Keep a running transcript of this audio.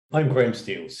I'm Graham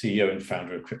Steele, CEO and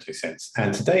founder of Cryptosense,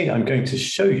 and today I'm going to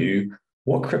show you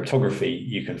what cryptography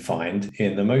you can find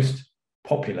in the most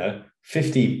popular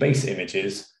 50 base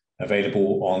images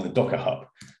available on the Docker Hub.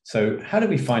 So how do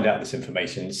we find out this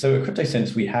information? So at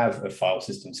Cryptosense, we have a file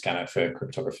system scanner for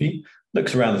cryptography,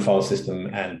 looks around the file system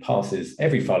and parses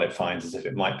every file it finds as if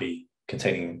it might be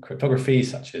containing cryptography,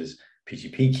 such as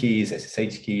PGP keys,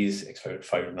 SSH keys,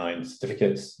 X49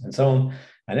 certificates, and so on.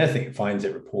 And anything it finds,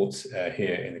 it reports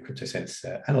here in the Cryptosense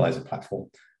Analyzer Platform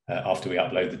after we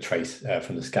upload the trace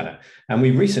from the scanner. And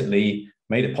we recently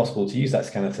made it possible to use that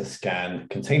scanner to scan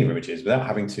container images without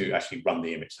having to actually run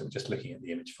the image. So we're just looking at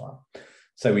the image file.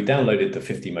 So we downloaded the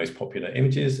 50 most popular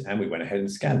images and we went ahead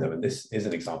and scanned them. And this is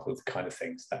an example of the kind of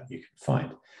things that you can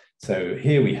find. So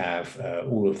here we have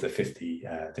all of the 50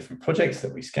 different projects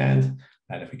that we scanned.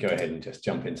 And if we go ahead and just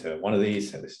jump into one of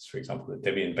these, so this is, for example, the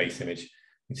Debian base image,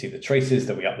 you can see the traces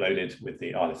that we uploaded with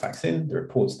the artifacts in, the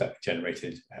reports that we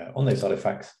generated on those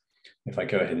artifacts. If I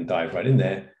go ahead and dive right in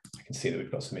there, I can see that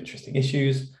we've got some interesting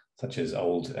issues, such as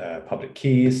old public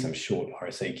keys, some short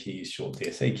RSA keys, short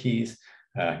DSA keys.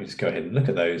 I can just go ahead and look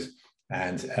at those.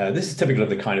 And this is typical of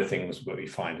the kind of things what we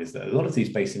find is that a lot of these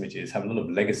base images have a lot of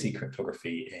legacy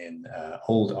cryptography in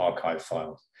old archive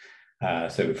files.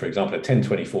 So for example, a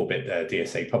 1024-bit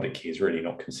DSA public key is really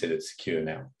not considered secure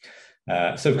now.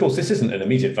 So of course, this isn't an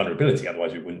immediate vulnerability,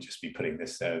 otherwise we wouldn't just be putting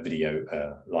this video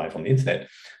live on the internet.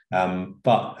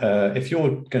 But if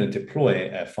you're going to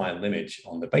deploy a final image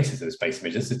on the basis of this base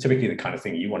image, this is typically the kind of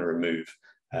thing you want to remove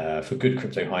for good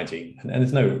crypto hygiene. And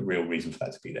there's no real reason for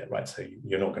that to be there, right? So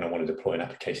you're not going to want to deploy an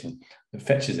application that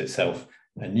fetches itself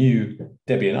a new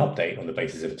Debian update on the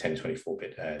basis of a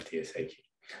 1024-bit DSA key.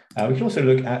 We can also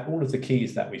look at all of the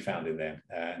keys that we found in there.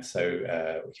 And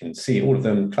so we can see all of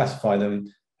them, classify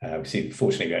them. We see,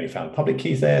 fortunately, we only found public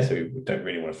keys there, so we don't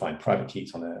really want to find private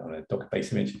keys on a Docker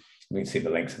base image. We can see the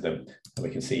lengths of them, and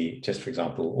we can see, just for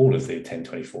example, all of the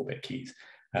 1024-bit keys.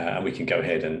 And we can go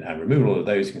ahead and remove all of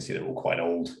those. You can see they're all quite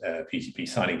old PGP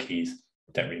signing keys.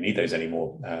 Don't really need those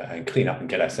anymore, and clean up and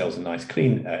get ourselves a nice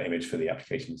clean image for the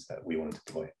applications that we want to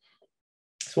deploy.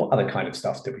 So what other kind of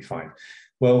stuff did we find?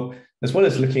 Well, as well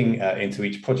as looking into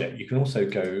each project, you can also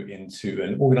go into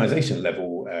an organization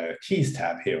level keys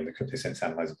tab here on the Cryptosense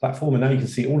Analyzer Platform. And now you can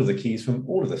see all of the keys from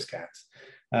all of the scans.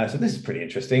 So this is pretty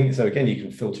interesting. So again, you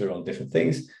can filter on different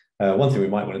things. One thing we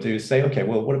might want to do is say, okay,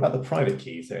 well, what about the private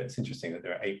keys? It's interesting that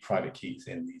there are 8 private keys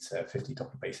in these 50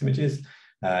 Docker base images.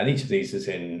 And each of these is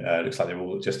in, looks like they're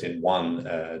all just in one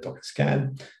Docker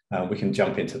scan. We can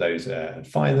jump into those and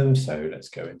find them. So let's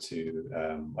go into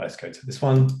this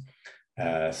one.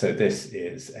 So this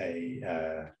is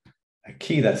a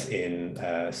key that's in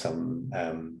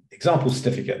some example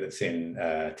certificate that's in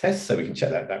tests. So we can check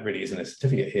that that really isn't a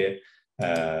certificate here.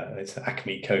 It's an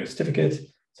Acme code certificate.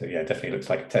 So yeah, it definitely looks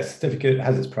like a test certificate. It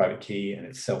has its private key and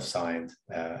it's self-signed.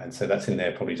 And so that's in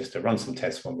there probably just to run some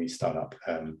tests when we start up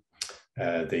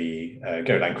the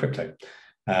Golang crypto.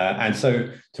 And so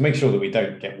to make sure that we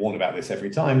don't get warned about this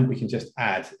every time, we can just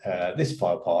add this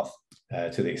file path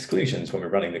to the exclusions when we're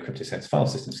running the Cryptosense file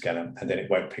system scanner, and then it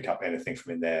won't pick up anything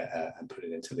from in there and put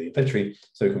it into the inventory.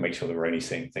 So we can make sure that we're only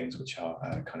seeing things which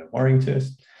are kind of worrying to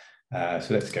us.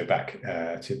 So let's go back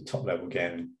to the top level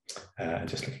again and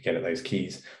just look again at those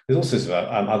keys. There's also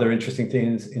some other interesting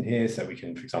things in here. So we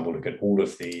can, for example, look at all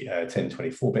of the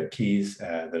 1024-bit keys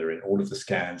that are in all of the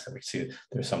scans. And we can see that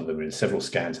there are some of them in several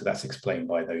scans. So that's explained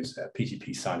by those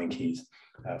PGP signing keys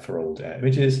for old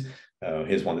images.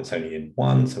 Here's one that's only in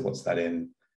one. So what's that in?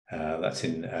 That's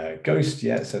in Ghost.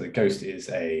 Yeah. So the Ghost is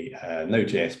a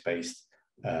Node.js based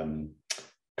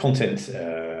content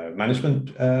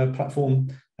management platform.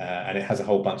 And it has a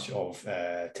whole bunch of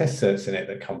test certs in it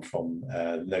that come from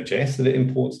Node.js that it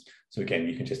imports. So again,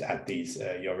 you can just add these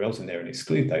URLs in there and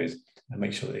exclude those and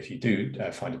make sure that if you do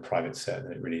find a private cert,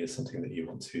 that it really is something that you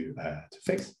want to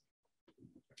fix.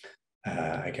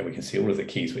 Again, we can see all of the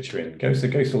keys which are in Ghost. So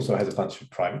Ghost also has a bunch of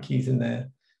private keys in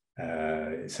there.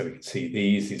 So we can see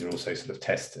these. These are also sort of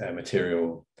test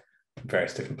material from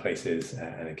various different places.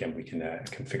 And again, we can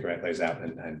figure out those out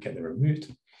and get them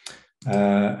removed.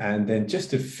 And then just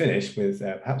to finish with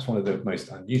perhaps one of the most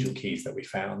unusual keys that we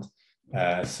found.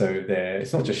 So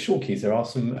it's not just short keys, there are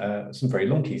some very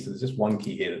long keys. So there's just one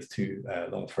key here that's too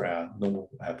long for our normal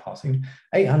parsing.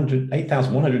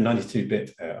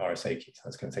 8,192-bit RSA key. So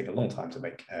that's going to take a long time to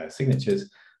make signatures.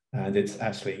 And it's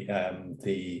actually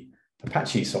the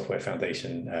Apache Software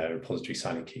Foundation repository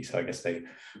signing key. So I guess they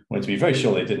wanted to be very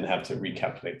sure they didn't have to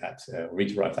recalculate that or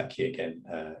rederive that key again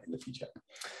in the future.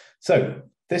 So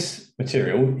This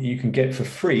material you can get for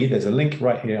free. There's a link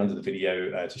right here under the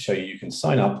video to show you can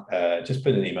sign up. Just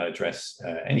put an email address,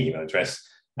 any email address,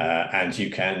 and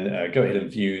you can go ahead and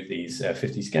view these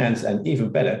 50 scans. And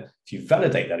even better, if you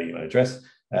validate that email address,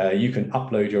 you can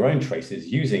upload your own traces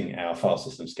using our file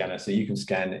system scanner. So you can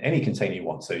scan any container you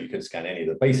want. So you can scan any of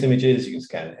the base images, you can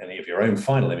scan any of your own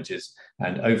final images.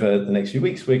 And over the next few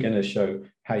weeks, we're going to show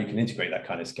how you can integrate that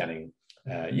kind of scanning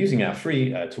using our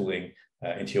free tooling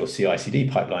into your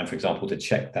CI/CD pipeline, for example, to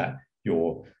check that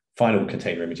your final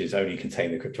container images only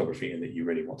contain the cryptography and that you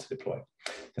really want to deploy.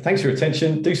 So thanks for your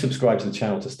attention. Do subscribe to the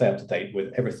channel to stay up to date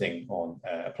with everything on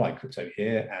applied crypto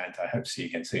here. And I hope to see you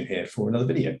again soon here for another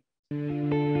video.